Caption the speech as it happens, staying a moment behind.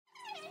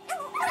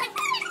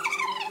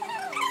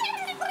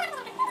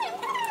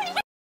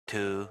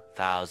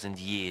2,000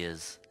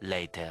 years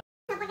later.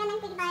 Kapag ka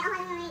nang tigbayo, ako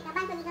lang may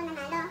kaban, kung ikaw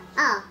nanalo.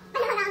 Oo.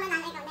 Paano ko na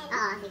nanalo, ikaw din?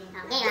 Oo, sige.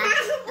 Okay, ha?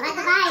 1 to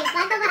 5.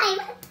 1 to 5.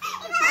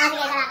 Oo,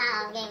 sige, tara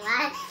ka. Okay, 1. 1,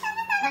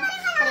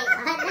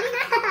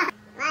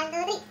 2,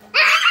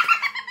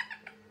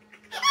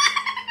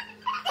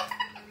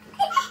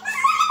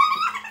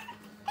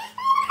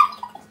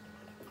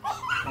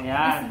 3. Ayan.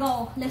 Let's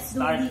go. Let's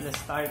do this.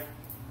 Let's start.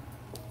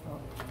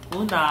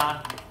 Una,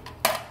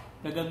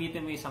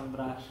 gagamitin mo isang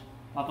brush.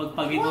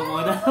 Papagpagin mo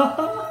muna.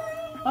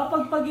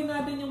 Papagpagin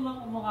natin yung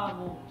mukha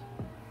mo.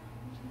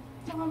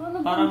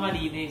 Para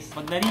malinis.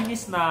 Pag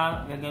nalinis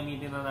na,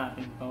 gagamitin na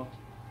natin to.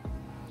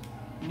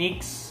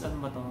 NYX,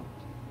 ano ba to?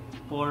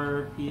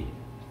 Pore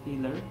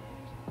filler.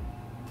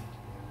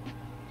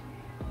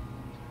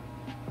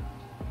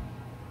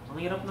 Ang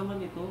hirap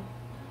naman ito.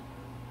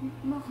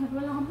 Bakit?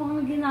 Wala ka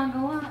pang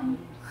ginagawa.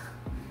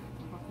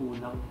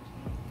 Kulang.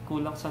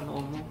 Kulang sa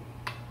noo mo.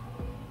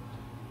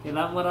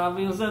 Kailangan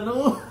marami yung sa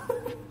noo.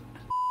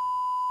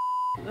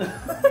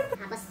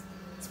 Tapos,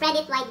 spread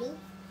it widely.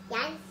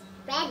 Yan.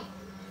 Spread.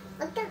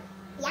 Huwag ka.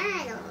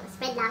 Yan. O.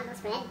 Spread lang.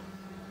 Spread.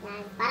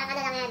 Yan. Parang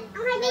ano lang yan.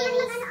 Ang hard mo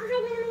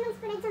naman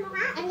mag-spread sa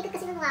mukha. Ang likod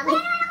kasi ng mukha mo.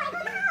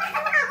 Sa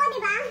mukha ko,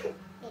 diba?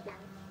 Wait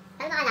lang.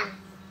 Kalma ka lang.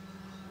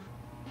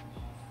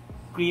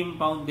 Cream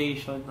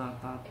foundation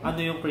nata. Ano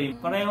yung cream?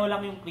 Pareho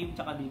lang yung cream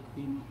tsaka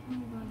liquid.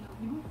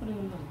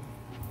 Pareho lang.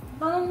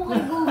 Parang mo kay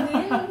Google.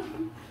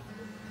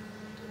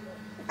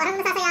 Parang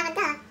nasasayangan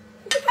ka.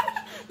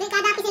 Yung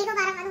kada pisil ko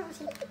parang ano, oh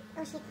shit.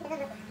 Oh shit.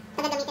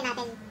 Taga gamitin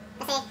natin.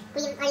 Kasi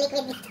cream or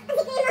liquid dito.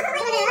 Kasi cream ako.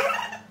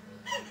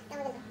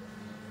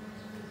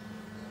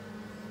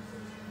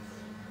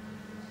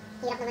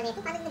 Hirap naman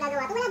ito. Paano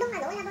nagagawa ito? Wala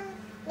bang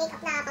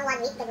makeup na pang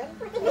 1 week,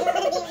 gano'n?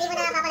 Hindi mo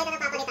na papalitan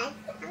ng papalitan?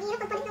 Ang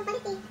hirap pagpalit ng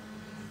palit eh.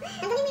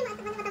 Tanggalin mo yung mata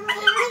mo.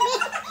 Hindi!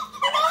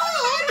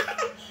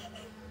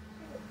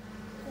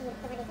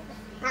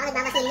 Baka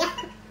nagmamasilya.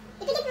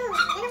 Ipigit mo.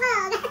 Ganun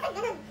ka.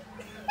 Ganun.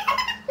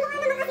 Mukha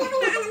naman kasi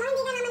yung inaano mo.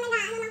 Hindi ka naman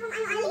nag-aano lang kung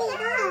ano-ano dito.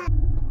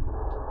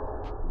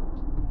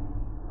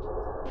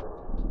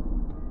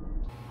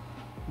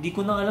 Hindi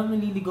ko na alam,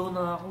 naliligaw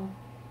na ako.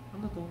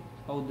 Ano to?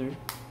 Powder?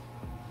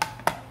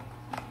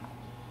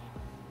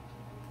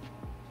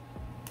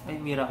 Ay,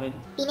 miracle.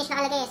 Finish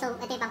nakalagay eh. So,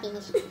 ito yung pang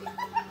finish.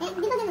 Di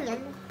ba ganun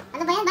yun?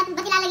 Ano ba yan? Ba't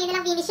ilalagay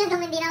nilang finish yun kung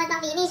hindi naman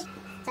pang finish?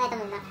 So, ito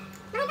muna.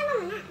 Bakit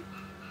mo muna?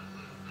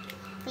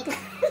 Wait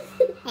lang.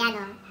 Ayan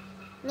o.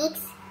 NYX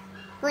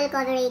Full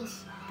Coverage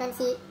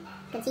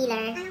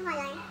Concealer. Anong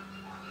color?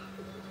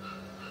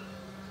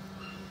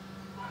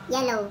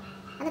 Yellow.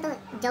 Ano to?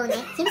 Jone?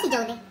 Sino si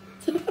Jone?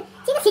 Sino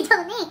si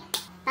Jone?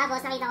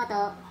 Tapos, nakita ko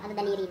to. Ano,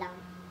 daliri lang.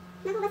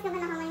 Nakubas ka ba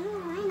na kamay mo?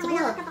 Ay,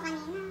 nakalakot ka pa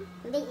kanina.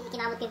 Hindi,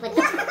 kinamot ko yung pwede.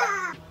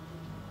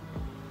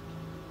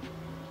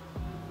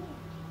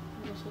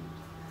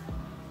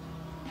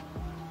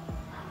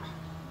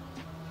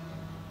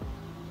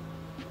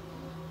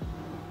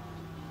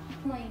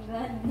 Oh my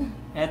God.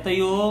 Ito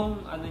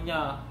yung, ano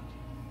niya,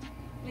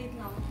 Wait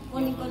lang.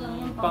 Kunin ko lang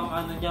yung pang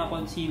ano niya,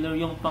 concealer,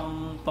 yung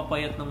pang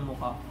papayat ng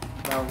mukha.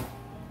 Daw.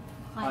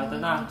 Kaya Ito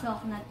mo na. ng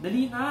chocolate.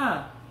 Dali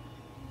na!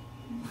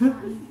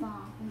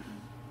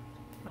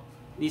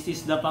 This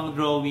is the pang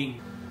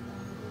drawing.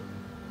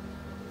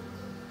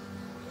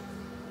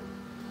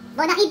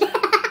 Bonakid!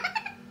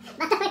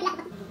 Bata pa lang.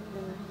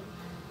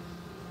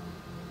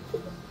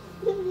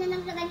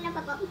 Nanamlagan na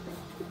pa po.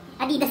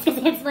 Adidas kasi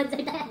yung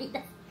sponsor tayo,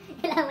 Adidas.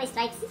 Kailangan may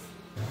stripes.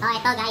 Oh,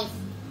 ito guys.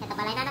 Ito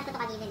pala, nanap ko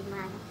ito kanina yung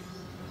mga ano.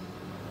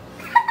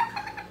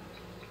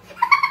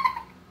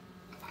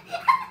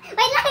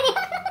 Wait lang!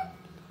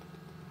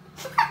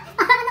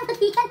 Parang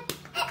napatikan.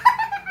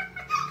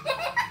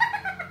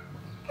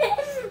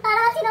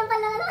 Parang sinampal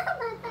lang ano ang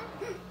bata.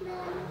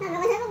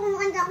 Nagawa na mo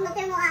bumukan chocolate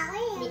yung mukha ko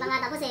eh. Hindi pa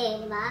nga tapos eh,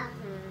 di ba?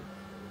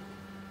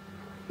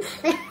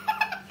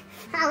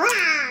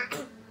 Wala!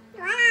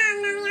 Wala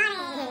ang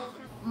nangyari.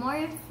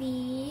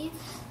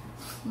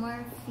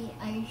 Morphe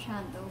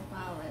eyeshadow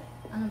palette.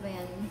 Ano ba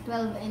yan?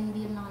 12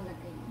 ND yung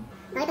nakalagay.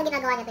 Bakit ang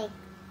ginagawa niya ito eh?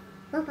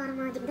 Oh, parang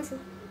magic das eh.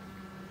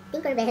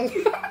 Tinkerbell.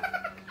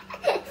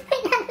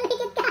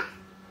 Pikit ka!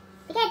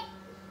 Pikit!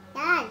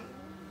 Yan!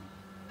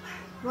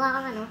 Mukha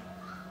kang ano?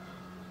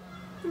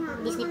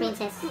 Disney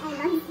princess.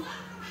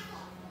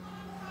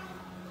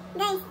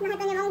 Guys,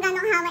 nakita niyo kung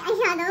gano'ng hawak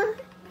eyeshadow?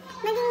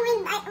 Naging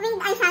winged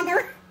eyeshadow.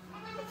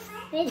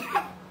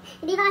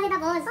 Hindi pa kasi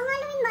tapos.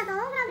 Pang-Halloween ba to?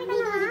 Grabe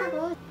kayo ha? Hindi pa kasi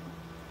tapos.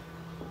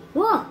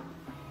 Wow!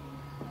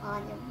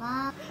 O,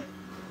 diba?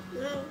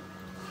 Yan.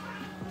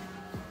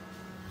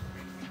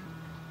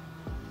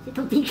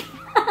 Itong pink.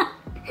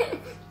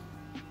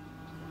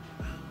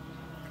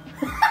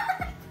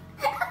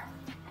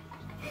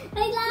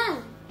 Wait lang!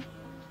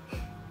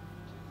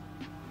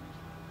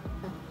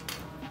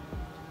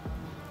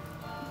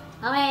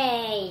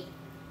 Okay!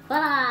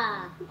 Wala!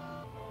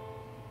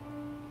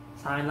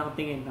 Sa akin lang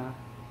tingin ha.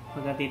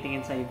 Huwag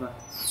titingin sa iba.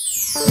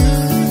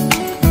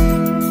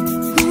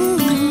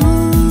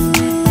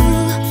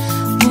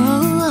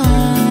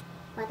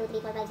 1, 2,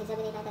 3, 4, 5, 6,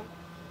 7, 8, 9, 10.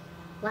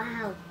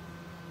 Wow!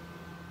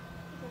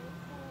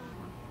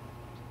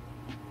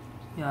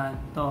 Yan,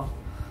 ito.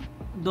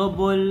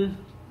 Double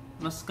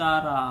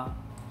mascara.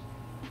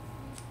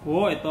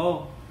 Oh,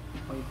 ito.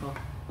 Ito.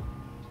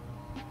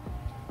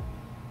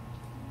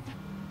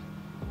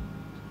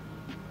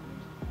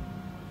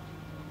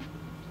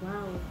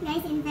 Wow.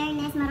 Guys, in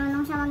fairness,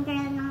 marunong siya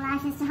mag-curl ng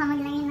lashes saka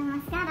maglagay ng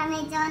mascara.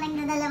 Medyo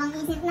nagdadalawang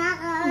isip na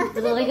ako.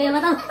 Susukay ko yung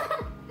mata.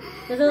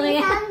 Susukay May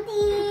ka.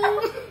 something.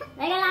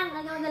 Teka lang,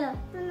 magdalo.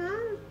 Ito na.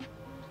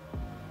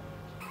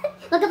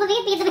 Huwag ka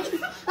pumikit,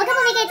 Huwag ka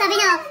pumikit, sabi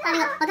niya. Sabi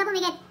ko, huwag ka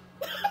pumikit.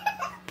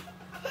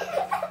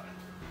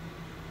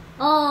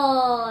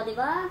 Oh, di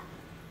ba?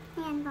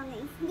 Ayan po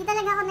guys. Hindi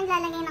talaga ako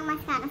naglalagay ng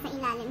mascara sa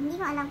ilalim. Hindi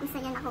ko alam kung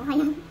saan niya nakuha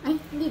yun. Ay,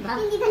 hindi ba?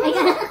 Hindi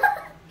talaga.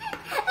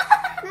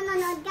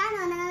 Nanonood ka,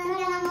 no? Nanonood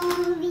ka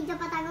ng video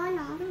patagon,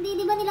 no? Hindi,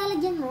 di ba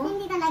nilalagyan mo?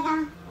 Hindi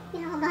talaga.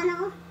 Kinakabahan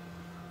ako.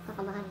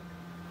 Kakabahan.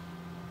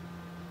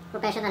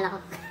 Professional ako.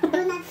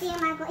 Do not fear,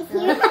 Marco is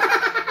here.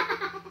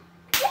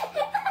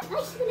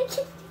 Ay,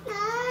 nalagyan.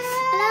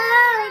 Hello!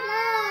 Wait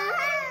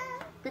lang!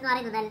 Kunwari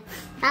nunal.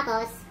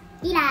 Tapos,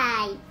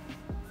 kilay.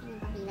 Sino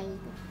ba kilay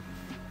ito?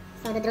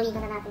 So, dodrawing ko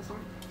na natin siya.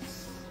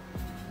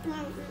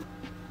 Yan.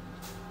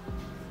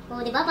 Oh,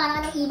 di ba? Parang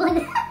anong ibon.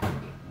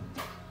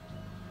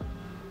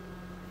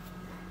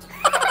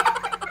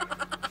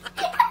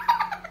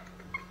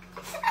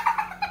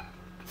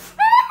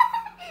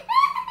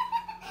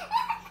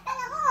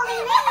 Kala ko, okay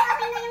na yun.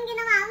 Okay na yung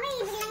ginawa mo eh.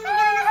 Biglang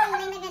nagkaroon ng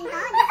kilay na ganito.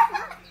 Diyos ko.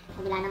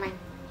 Kabila naman.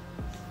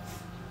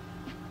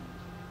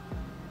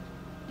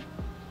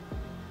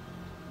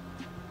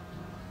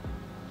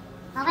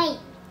 Okay.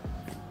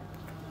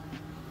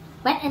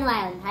 Wet n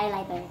Wild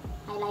highlighter.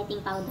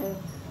 Highlighting powder.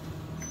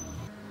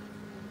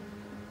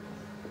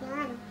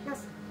 Yan.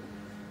 Nose.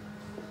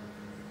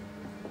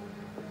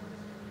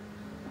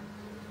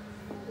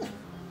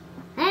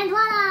 And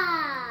voila!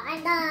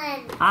 I'm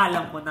done!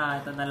 Alam ko na.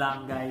 Ito na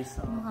lang, guys.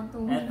 So,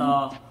 Nakatulog. ito.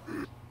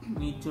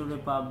 Nature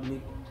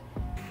Republic.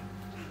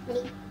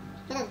 Balik.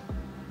 Ganun.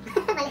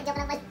 Balik. Joke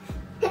lang. Balik.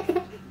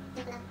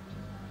 Joke lang.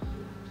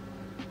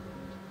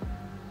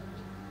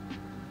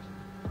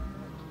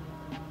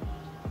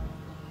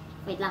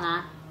 Wait lang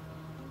ah.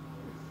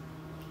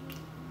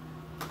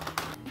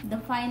 The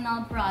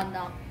final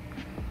product.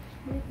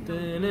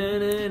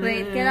 Wait,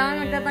 Wait,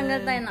 kailangan magtatanggal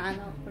tayo na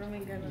ano. Pero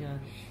may ganun. Yan.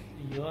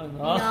 Yun,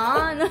 oh.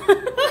 Yan!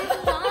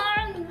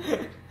 Yan!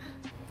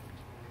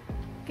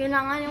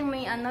 Kailangan yung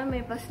may ano,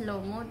 may pa-slow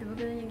mo. Di ba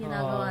ganun yung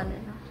ginagawa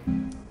nila?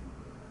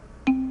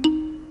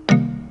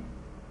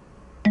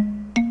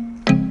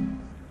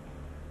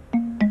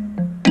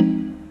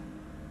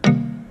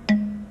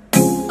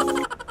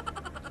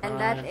 And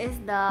that is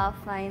the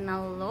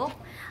final look.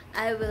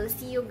 I will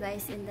see you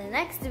guys in the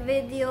next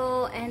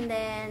video, and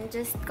then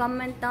just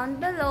comment down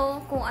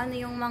below kung ano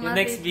yung mga Yung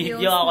next videos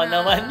video ako na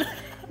naman.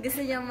 gusto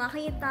niyo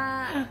makita.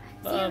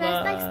 See you guys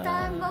next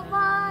time.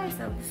 Bye-bye!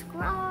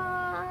 Subscribe!